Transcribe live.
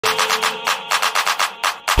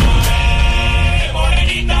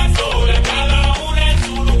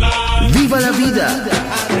la vida.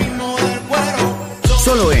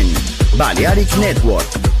 Solo en Balearic Network,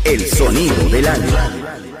 el sonido del alma.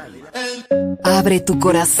 Abre tu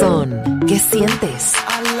corazón. ¿Qué sientes?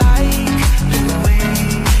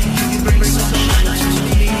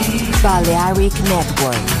 Balearic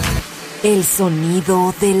Network, el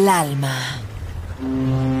sonido del alma.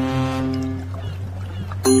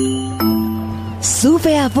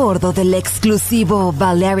 Sube a bordo del exclusivo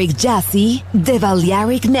Balearic Jazzy de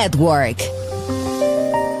Balearic Network.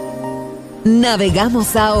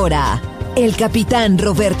 Navegamos ahora. El capitán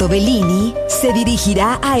Roberto Bellini se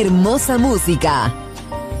dirigirá a hermosa música.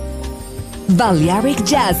 Balearic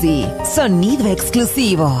Jazzy, sonido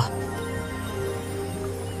exclusivo.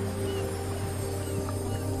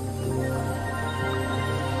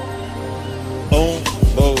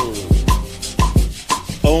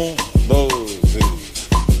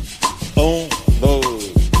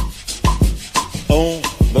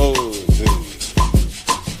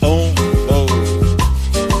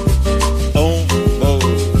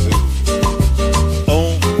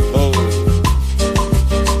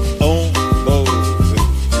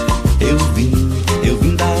 Eu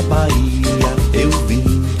vim da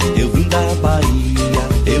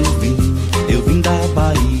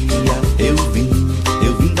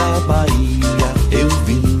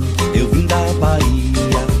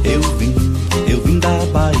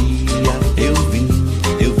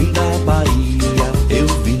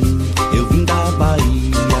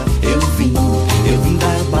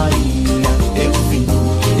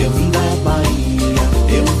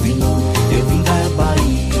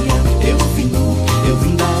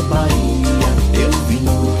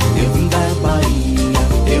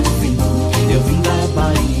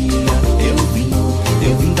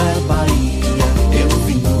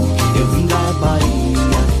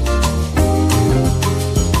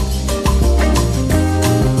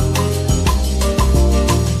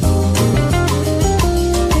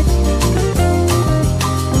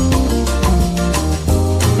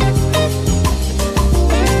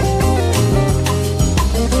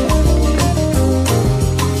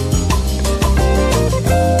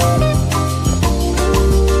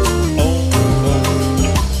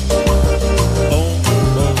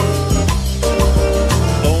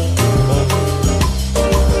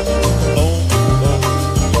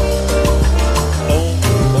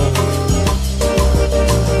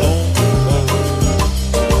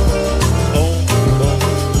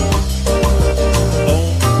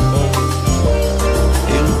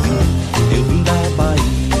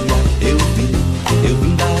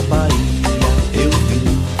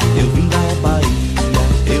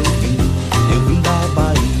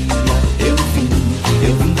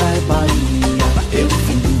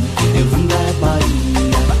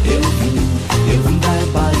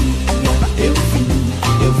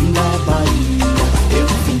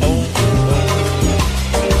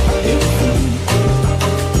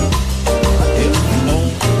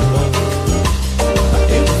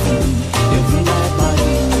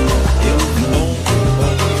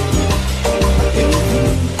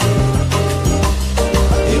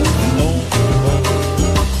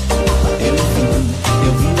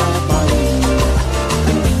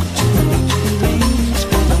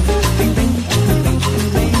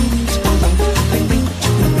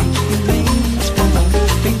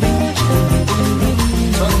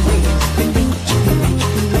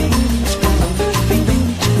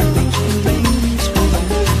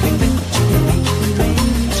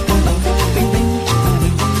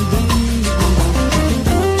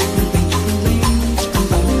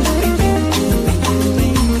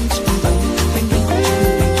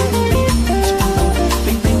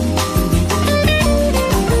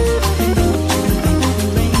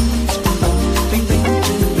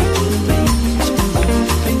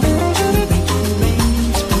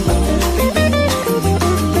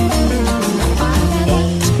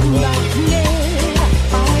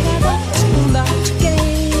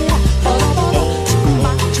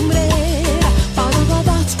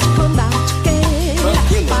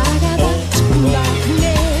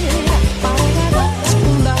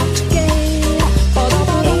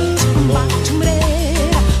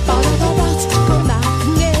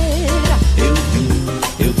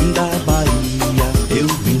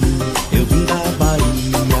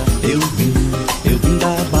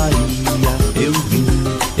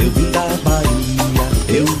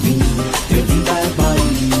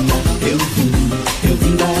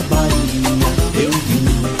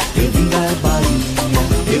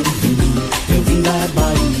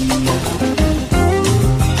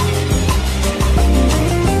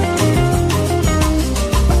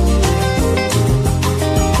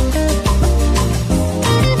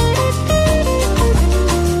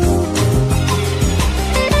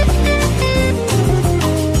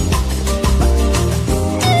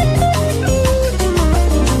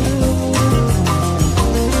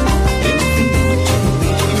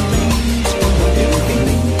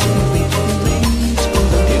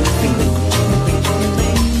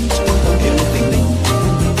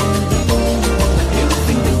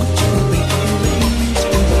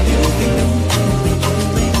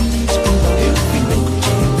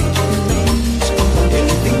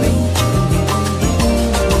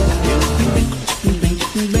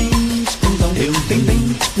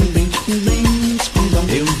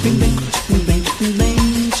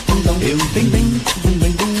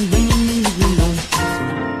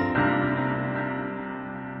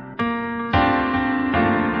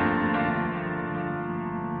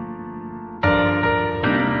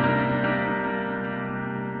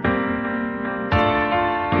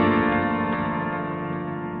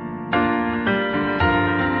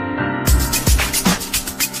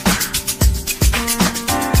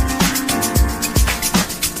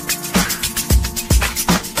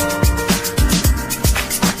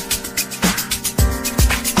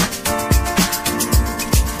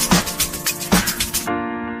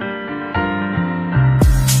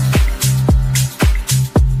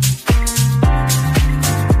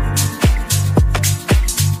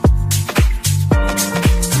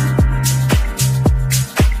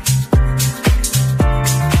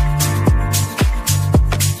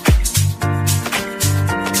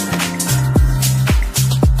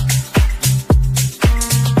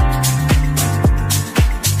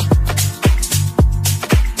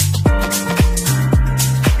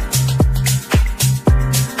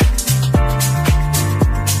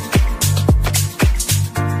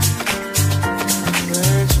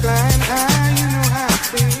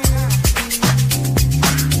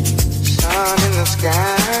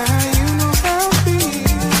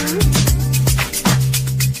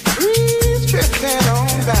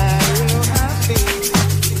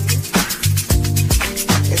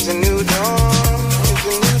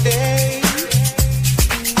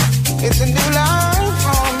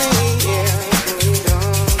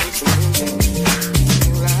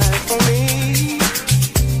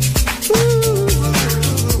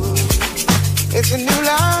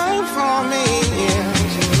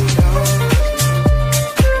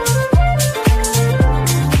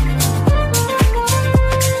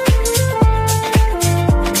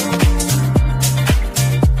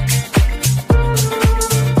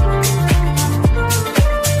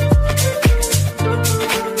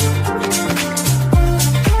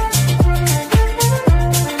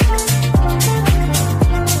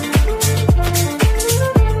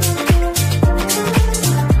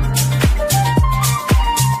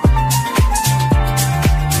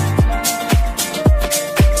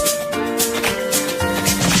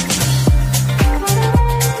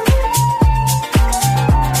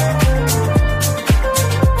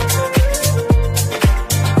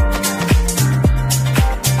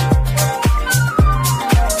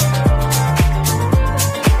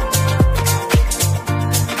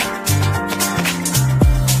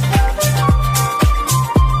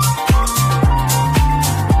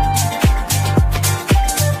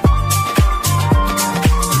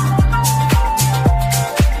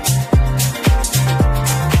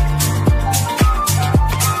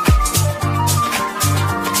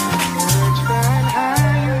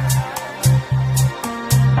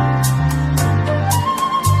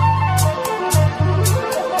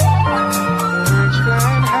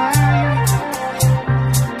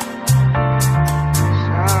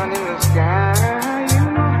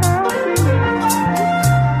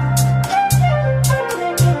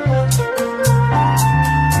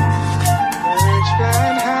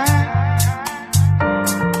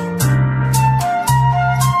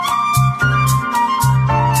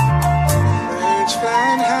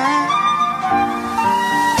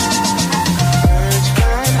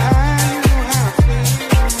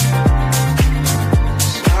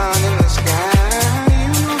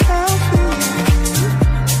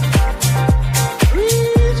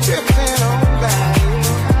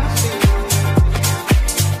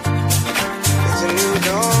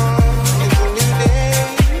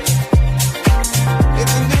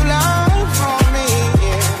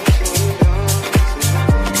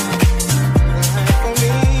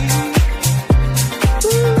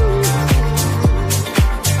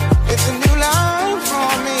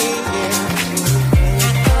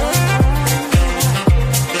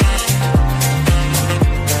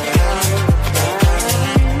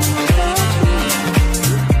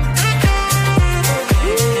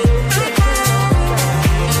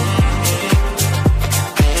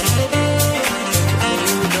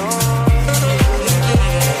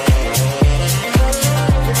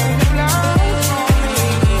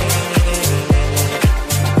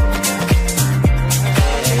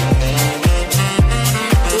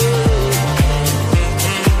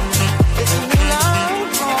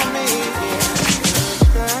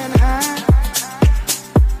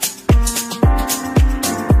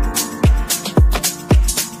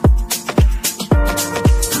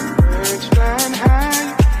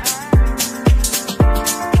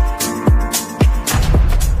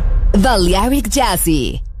Balearic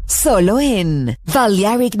Jazzy, solo en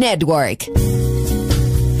Balearic Network.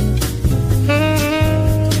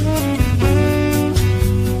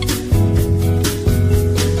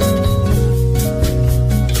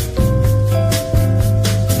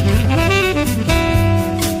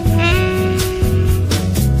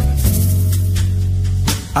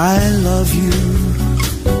 I love you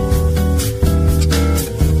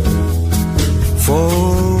for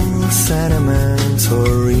sentimental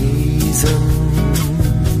reasons.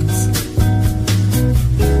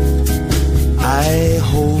 I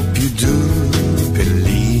hope you do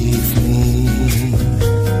believe me.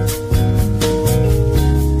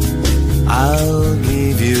 I'll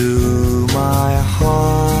give you my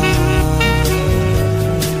heart.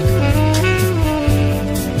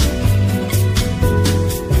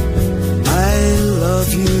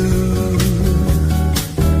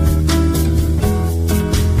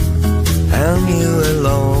 And you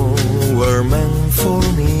alone were meant for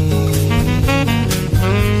me.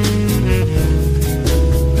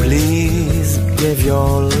 Please give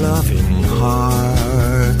your loving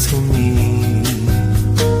heart to me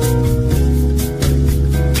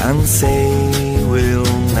and say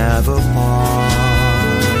we'll never part.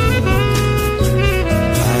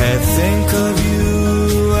 I think of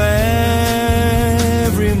you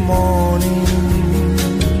every morning,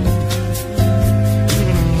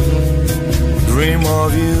 dream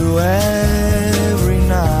of you every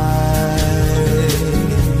night.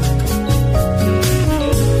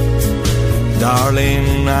 Darling,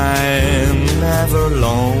 I'm never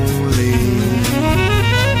lonely.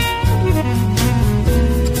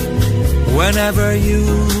 Whenever you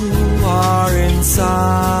are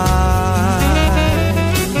inside,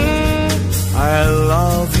 I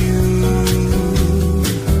love you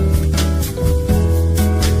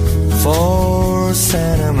for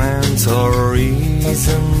sentimental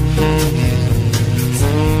reasons.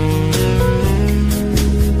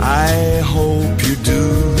 I hope you do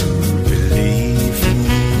believe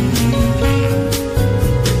me.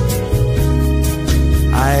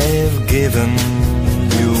 I've given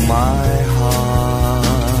you my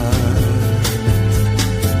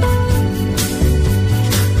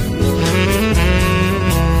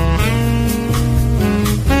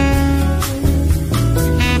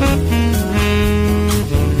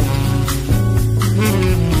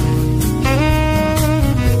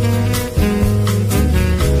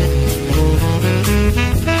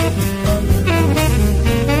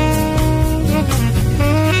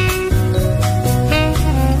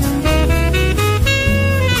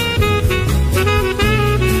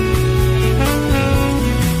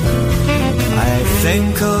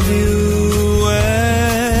think of you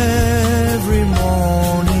every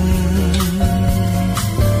morning,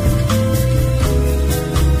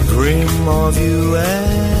 dream of you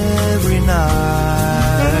every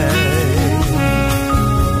night.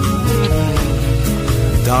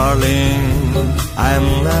 Darling, I'm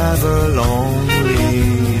never lonely.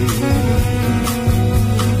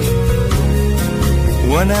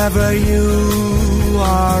 Whenever you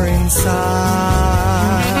are inside,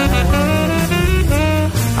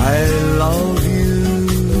 I love you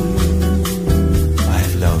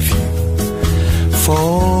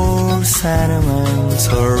for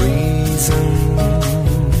sentimental reasons.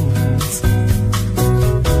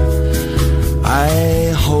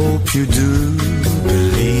 I hope you do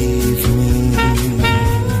believe me.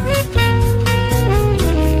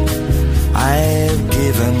 I've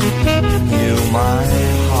given you my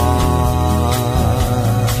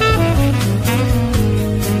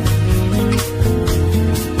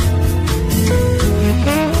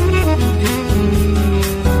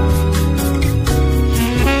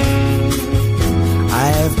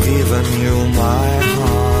given you my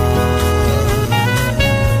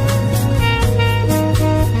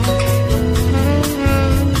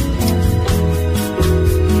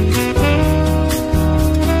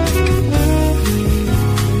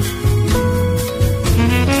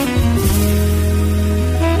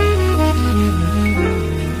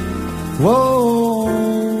Whoa,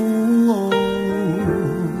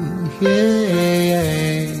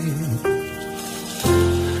 yeah.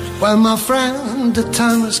 Well, my friend, the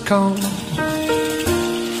time has come.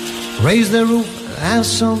 Raise the roof, have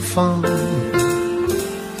some fun.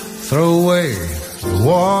 Throw away the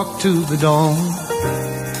walk to the dawn.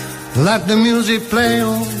 Let the music play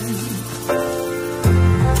on.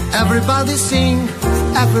 Everybody sing,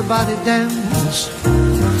 everybody dance.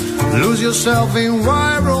 Lose yourself in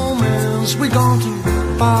wild romance. We're going to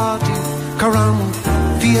party,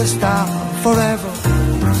 caramba, fiesta forever.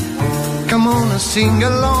 Come on and sing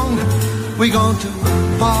along. We're going to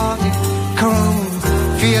party,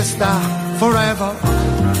 caramba, fiesta forever.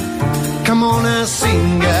 Come on and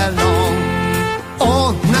sing along.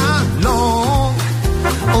 All night long,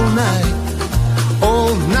 all night,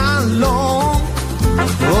 all night long,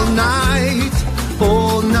 all night,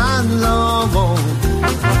 all night long.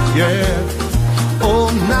 Yeah,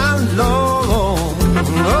 all night long.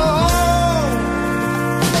 Oh.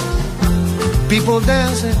 People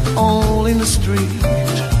dancing all in the street.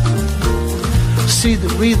 See the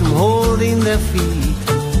rhythm holding their feet.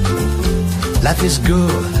 Life is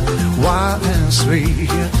good, wild and sweet.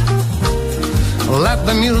 Let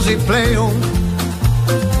the music play on.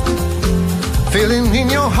 Feeling in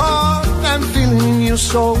your heart and feeling in your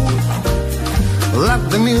soul. Let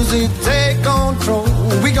the music take control.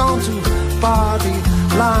 We're going to party,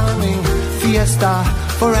 climbing, fiesta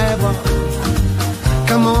forever.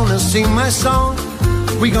 Come on and sing my song.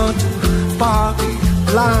 We're going to party,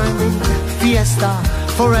 climbing, fiesta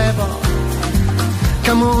forever.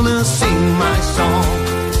 Come on and sing my song.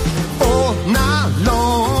 All night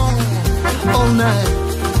long, all night,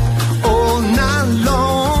 all night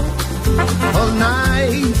long, all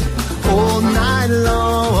night, all night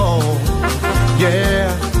long.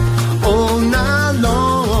 Yeah, all night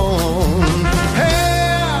long.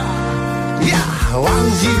 Hey, yeah,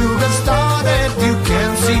 once you get started, you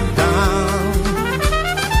can't sit down.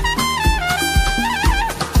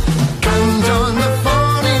 Come join the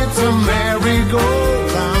fun, it's a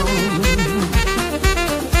merry-go-round.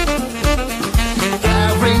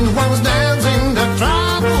 Everyone's dancing the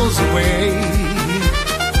troubles away.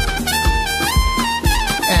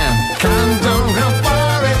 And come down the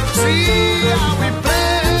party, see how we play.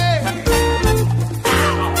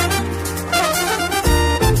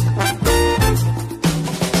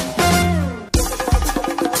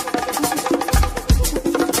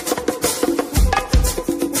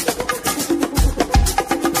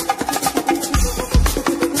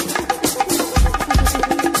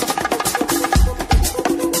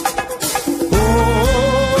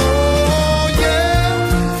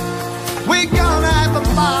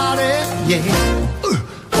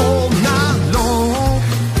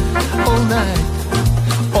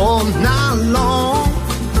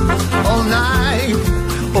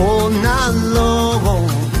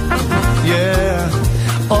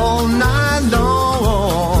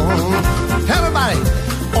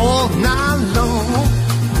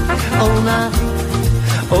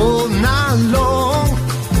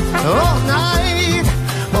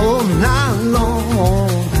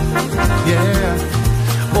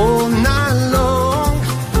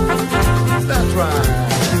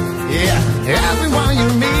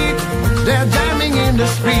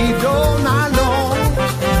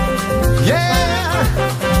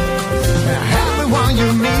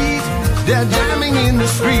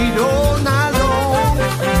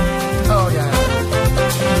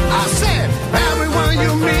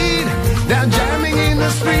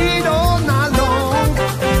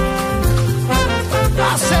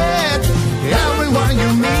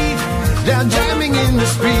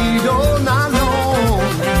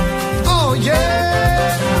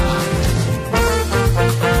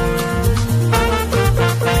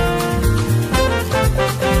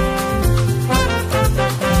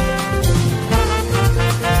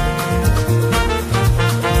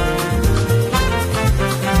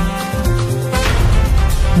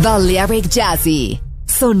 Balearic Jazzy,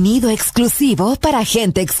 sonido exclusivo para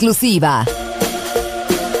gente exclusiva.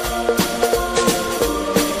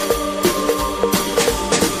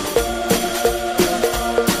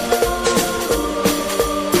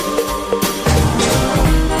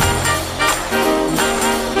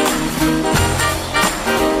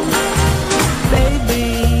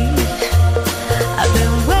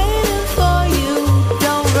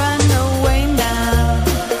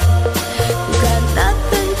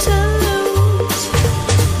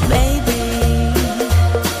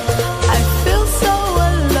 I feel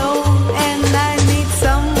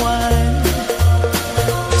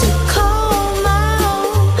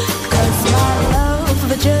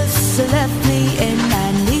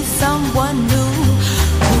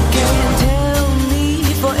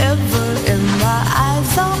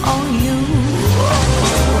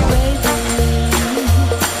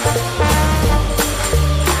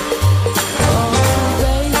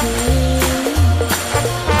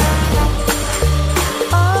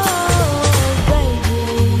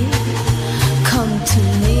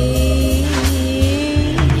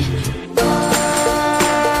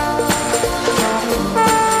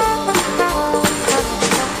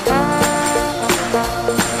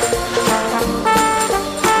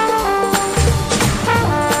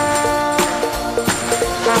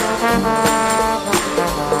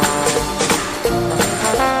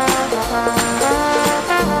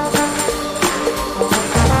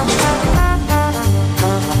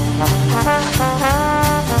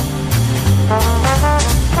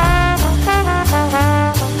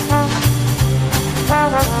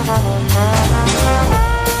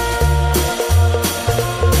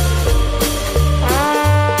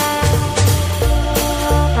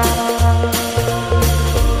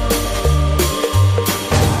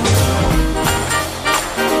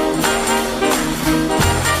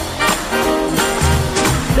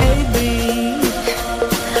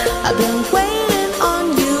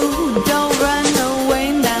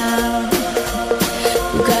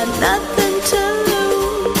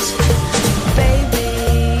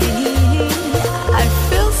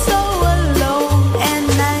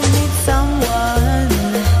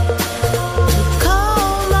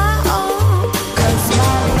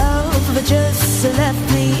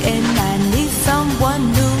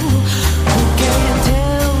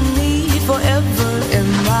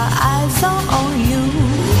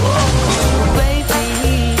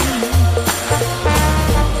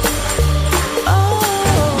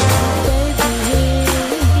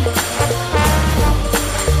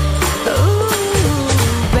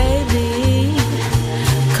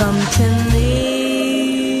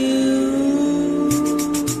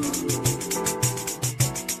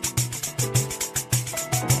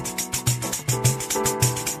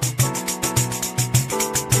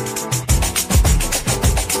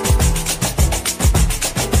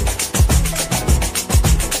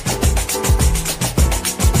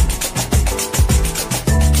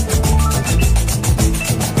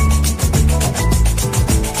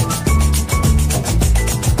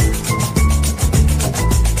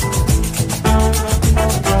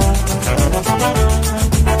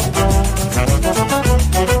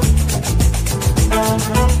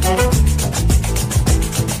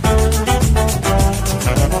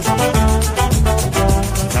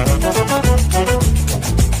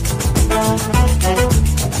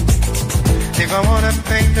wanna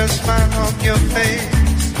paint a smile on your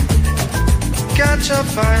face. Gotta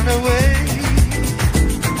find a way.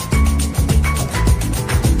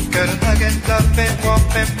 Gotta hug and love and warm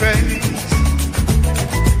embrace.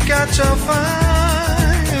 Gotta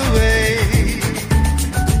find a way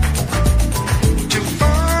to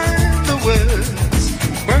find the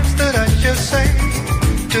words that I should say,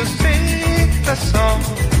 to sing the songs,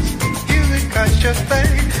 music I should play.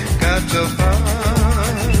 Gotta find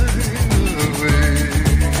a way.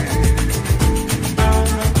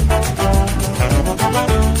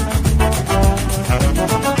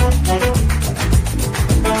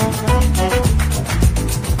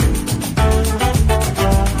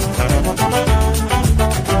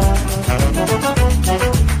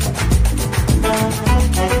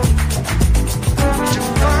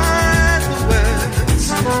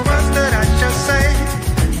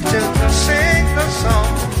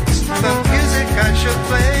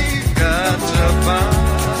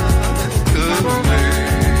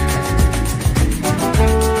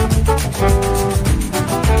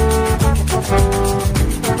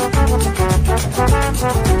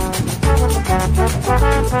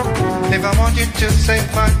 If I want you to say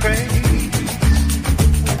my praise,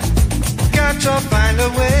 got to find a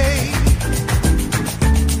way.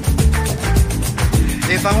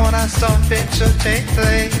 If I want something to take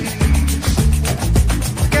place,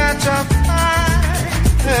 got to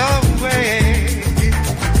find a way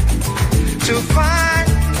to find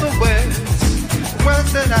the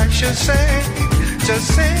words that I should say, to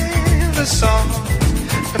sing the song,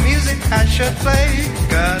 the music I should play.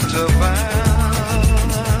 Got to find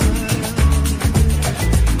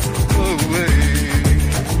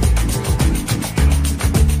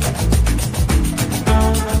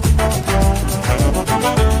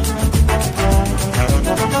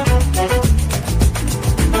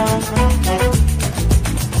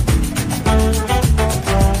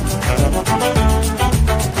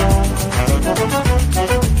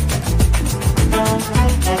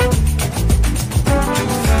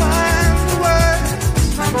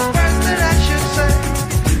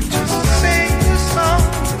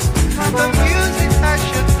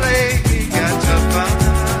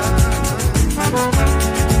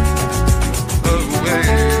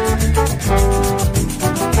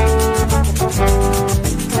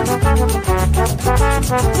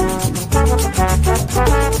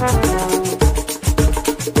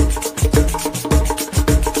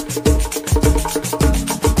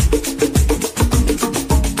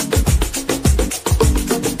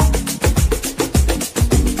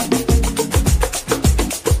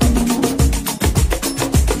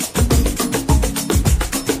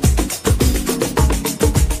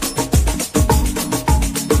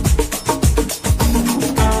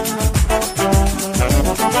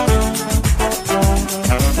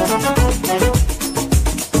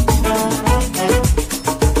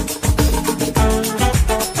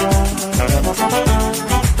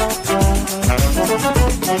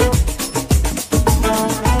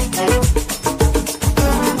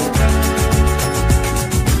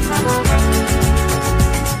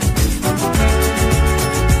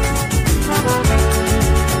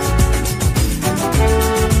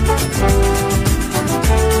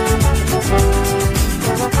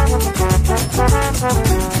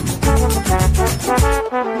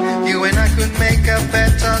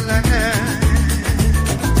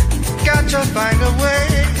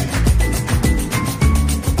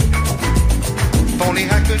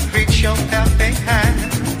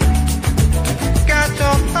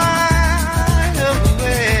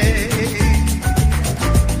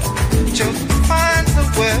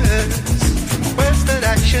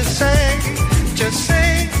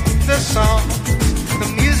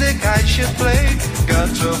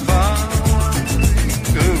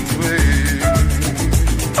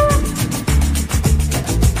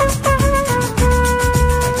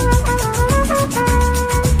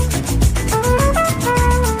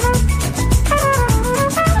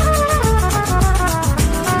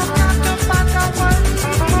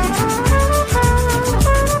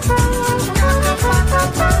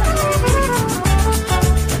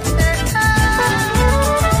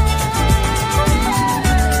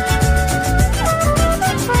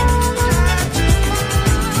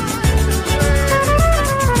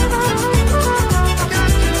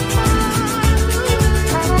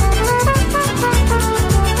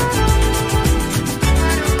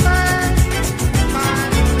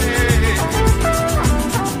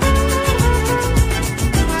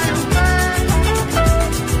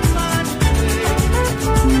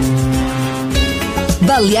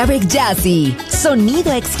Balearic Jazzy,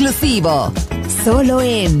 sonido exclusivo, solo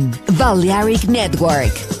en Balearic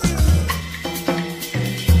Network.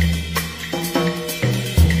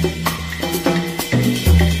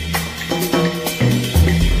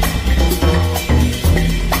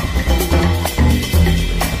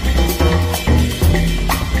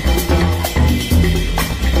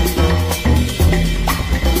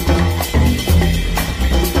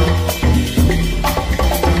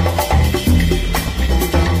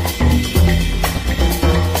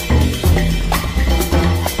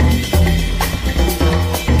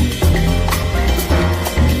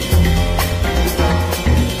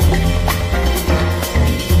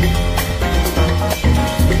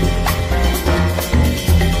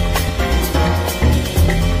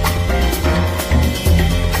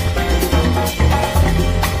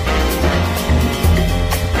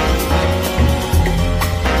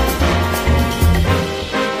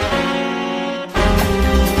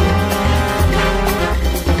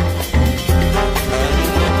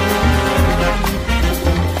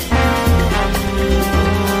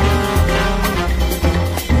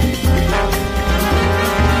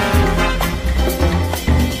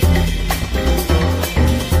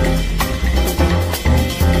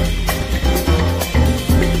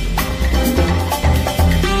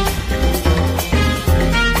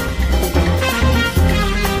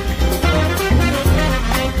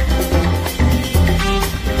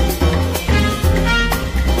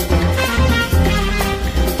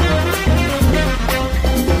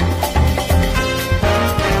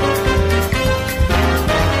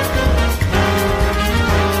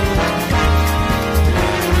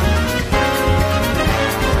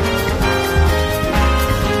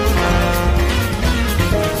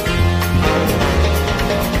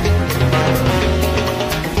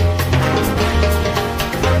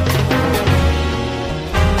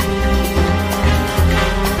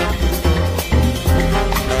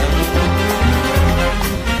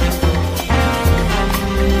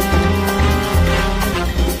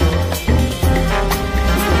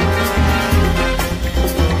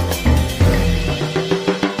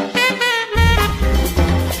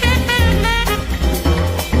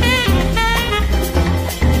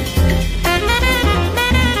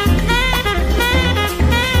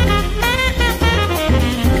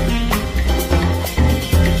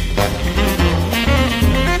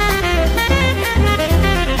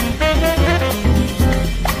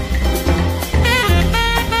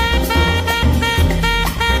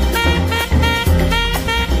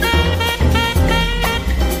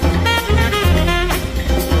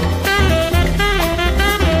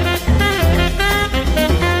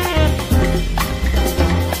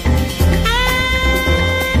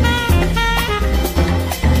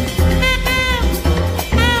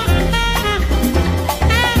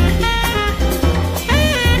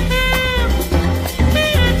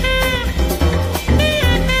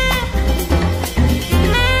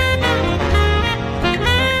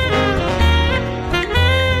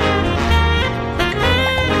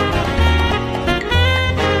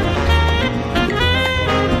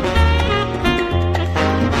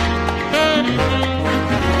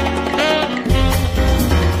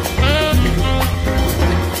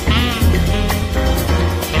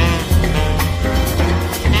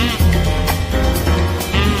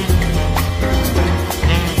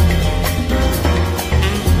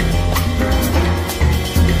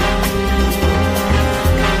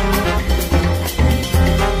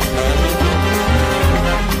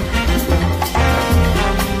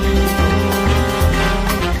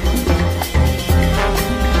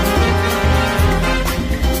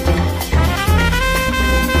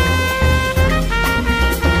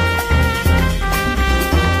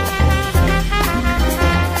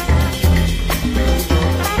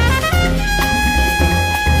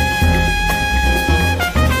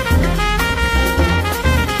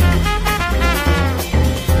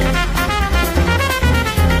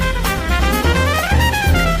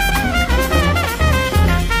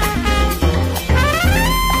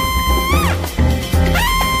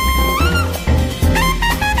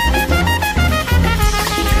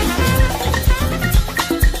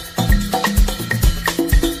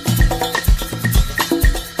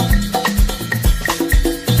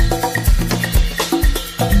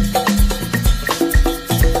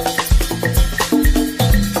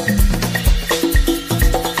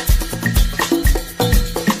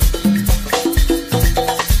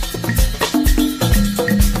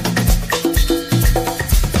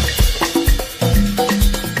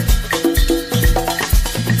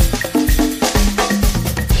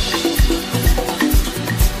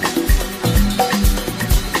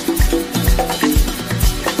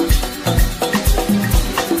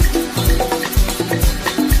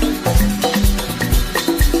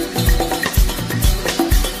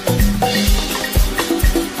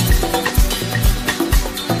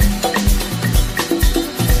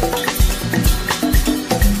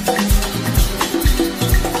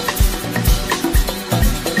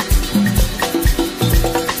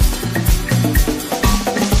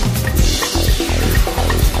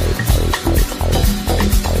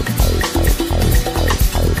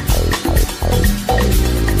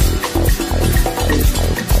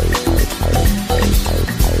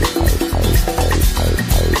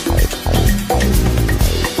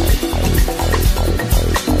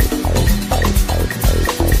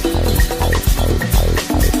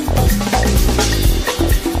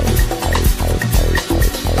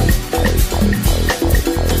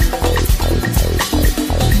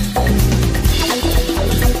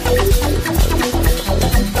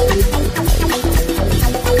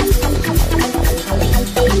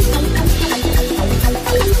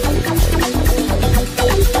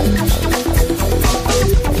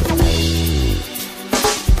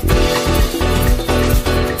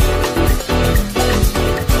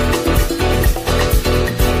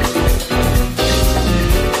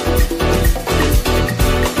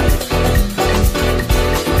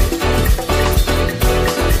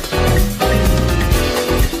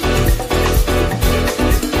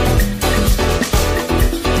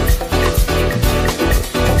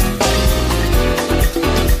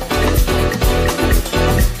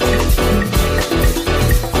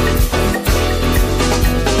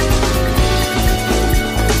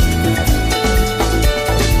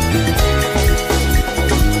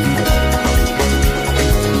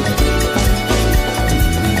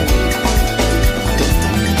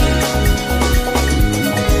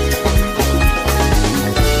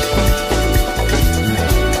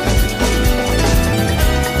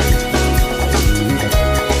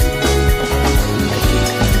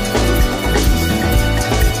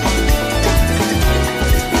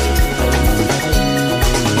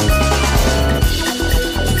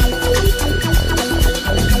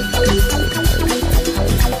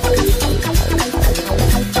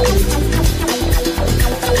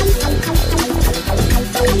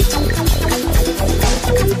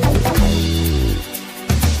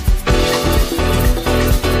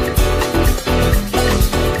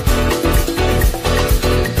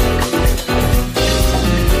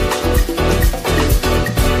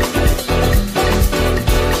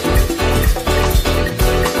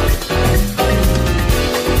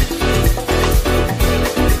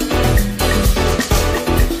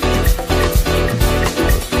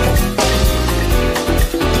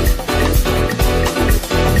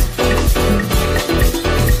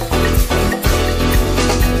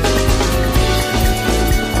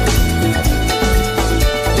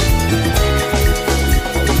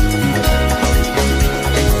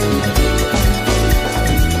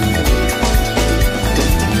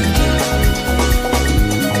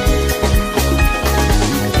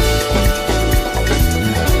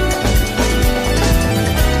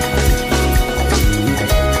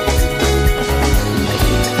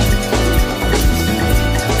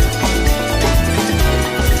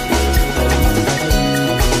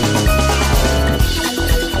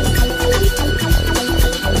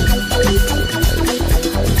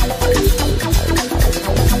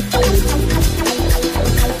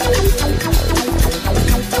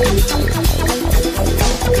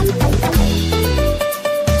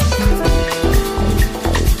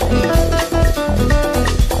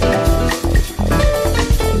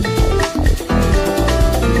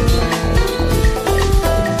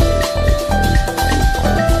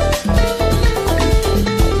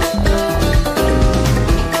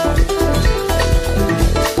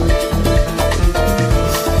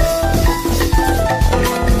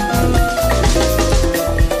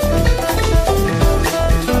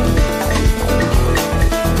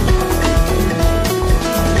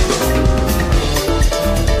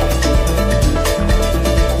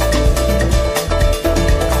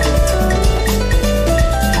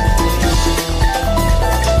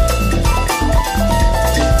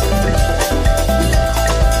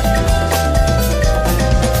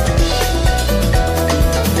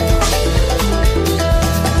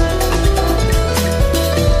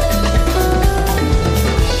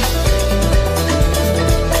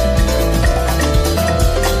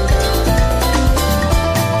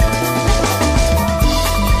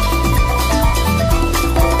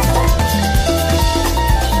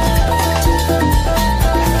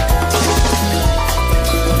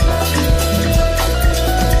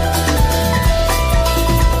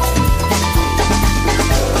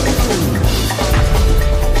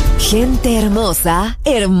 Gente hermosa,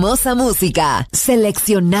 hermosa música.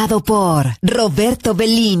 Seleccionado por Roberto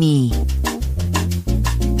Bellini.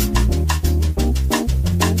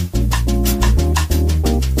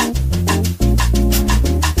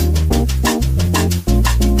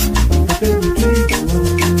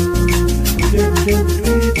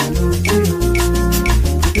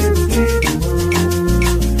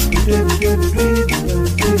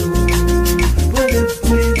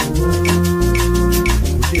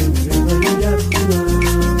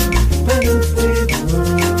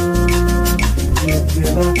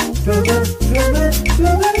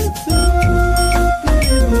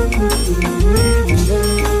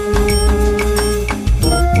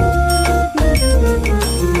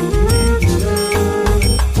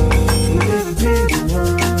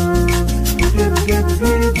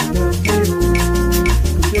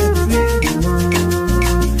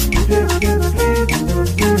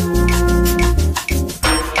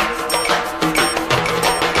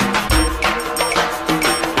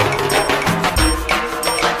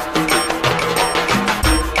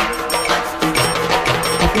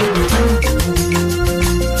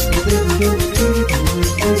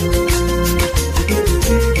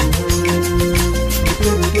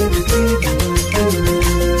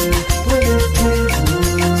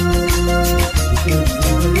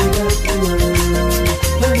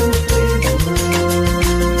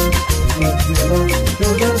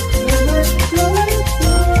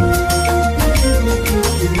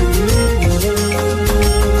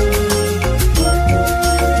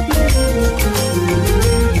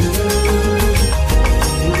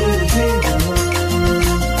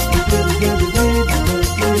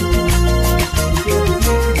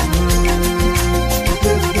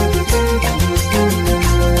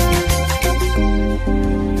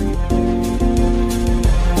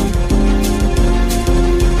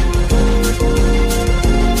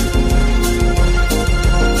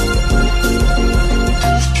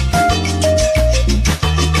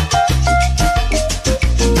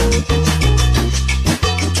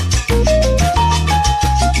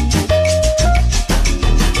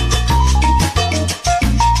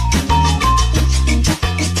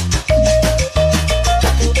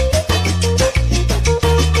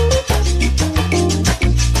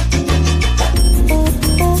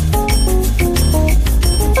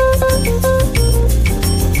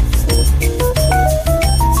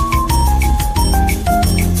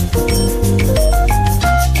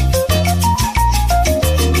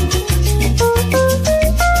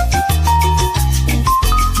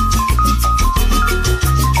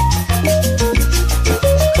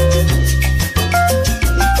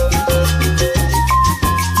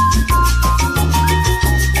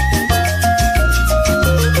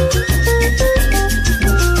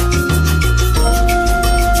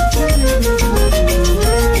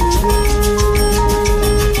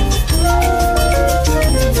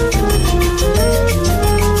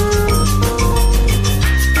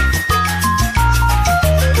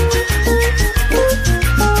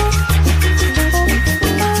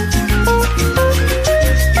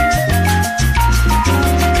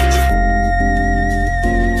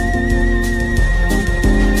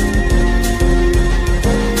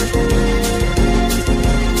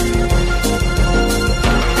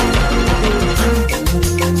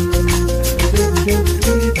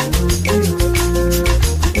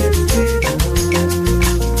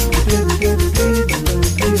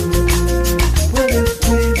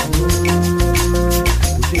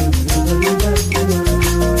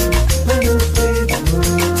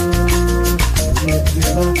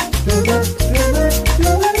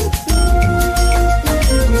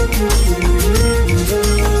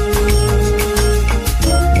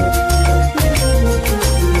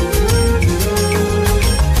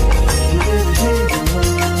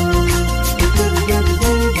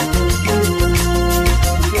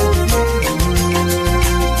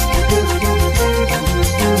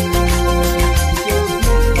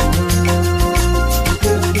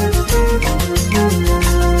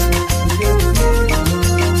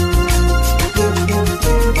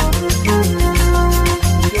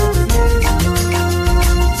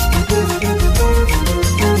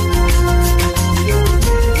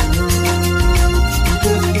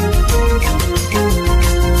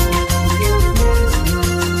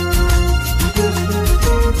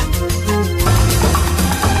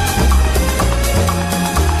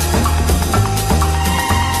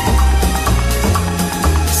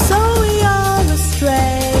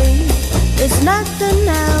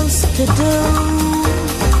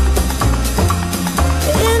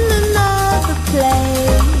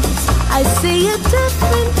 a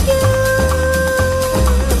different you.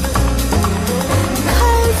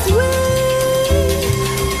 'Cause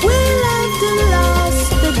we loved and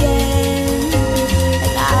lost again,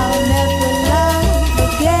 and I'll never love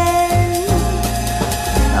again.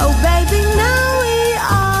 Oh baby, now we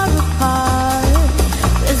are apart.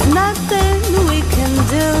 There's nothing we can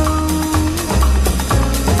do.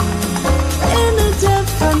 In a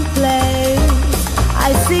different place, I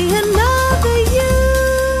see another you.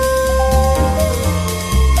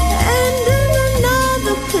 And in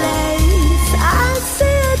another place, I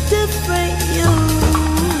see a different you.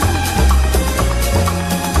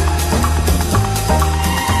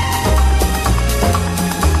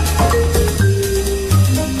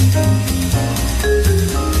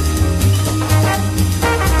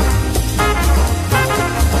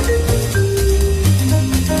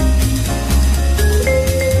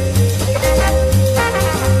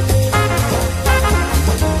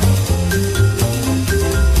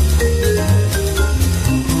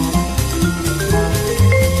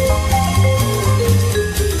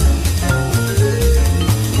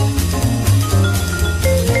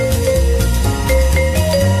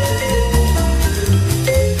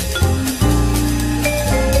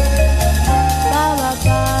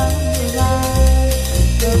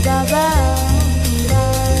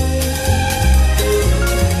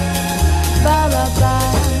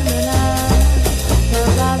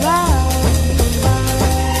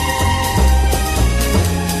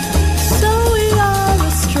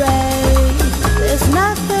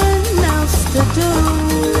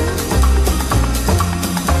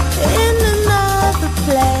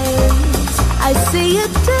 See a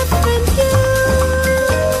different you.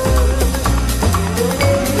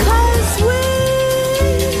 'Cause we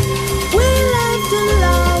loved and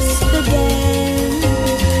lost again.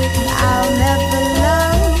 I'll never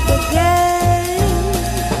love again.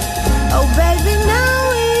 Oh baby, now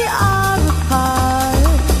we are apart.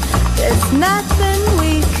 There's nothing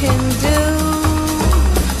we can do.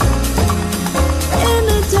 In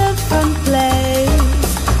a different place,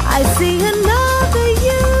 I see another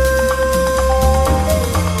you.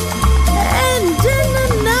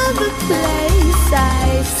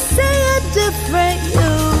 I see a different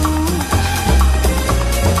you.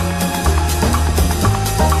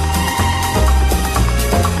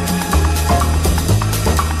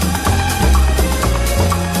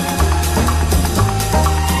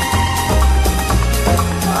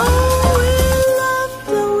 Oh, we loved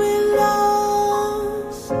and we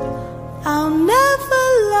lost. I'll never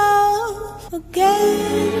love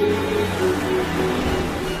again.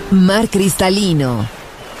 Mar cristalino,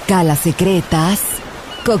 calas secretas,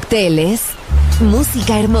 cócteles,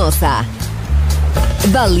 música hermosa.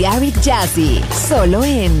 Balearic Jazzy, solo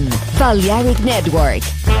en Balearic Network.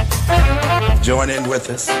 Join in with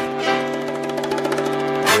us.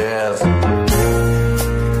 Yes.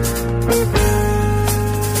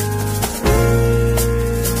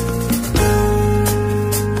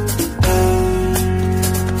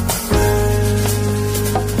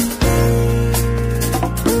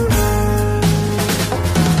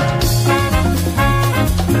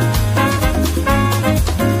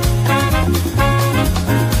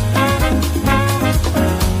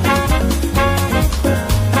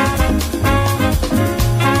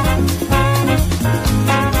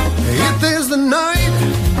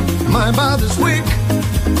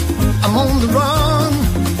 I'm on the run,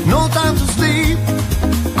 no time to sleep.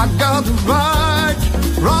 I got the right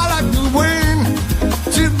like the wind,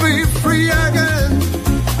 to be free again.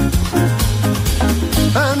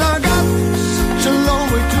 And I got such a long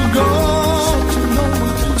way to go,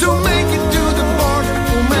 to make it to the border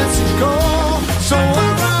of Mexico. So I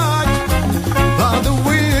ride like the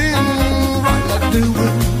wind, right like the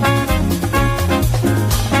wind.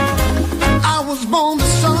 I was born the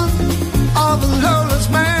son of a loveless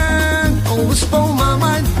man, always for my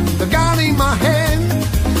mind, the gun in my hand,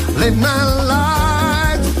 late night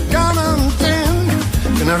lights, gun on 10,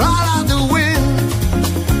 and I ride out the wind.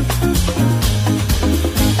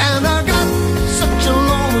 And I got such a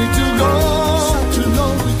long way to go,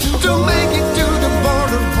 to make it to the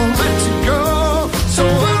border of Mexico. So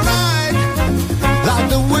I ride like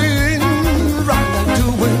the wind, ride like the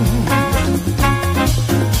wind.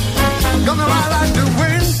 Gonna ride like the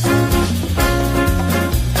wind.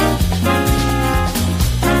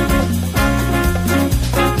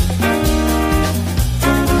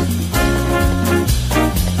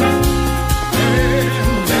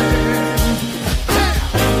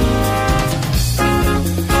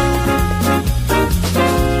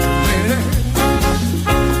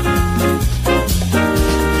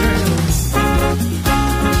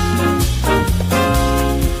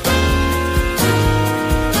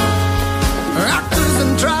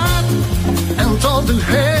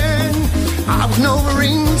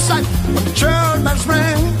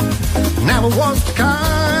 never was the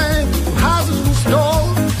kind who has in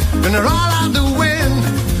store. And they're all out the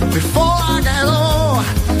wind before I get on.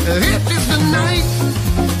 It is the night,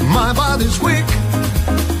 my body's weak,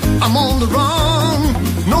 I'm on the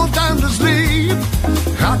run, no time to sleep,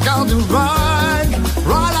 I got to run.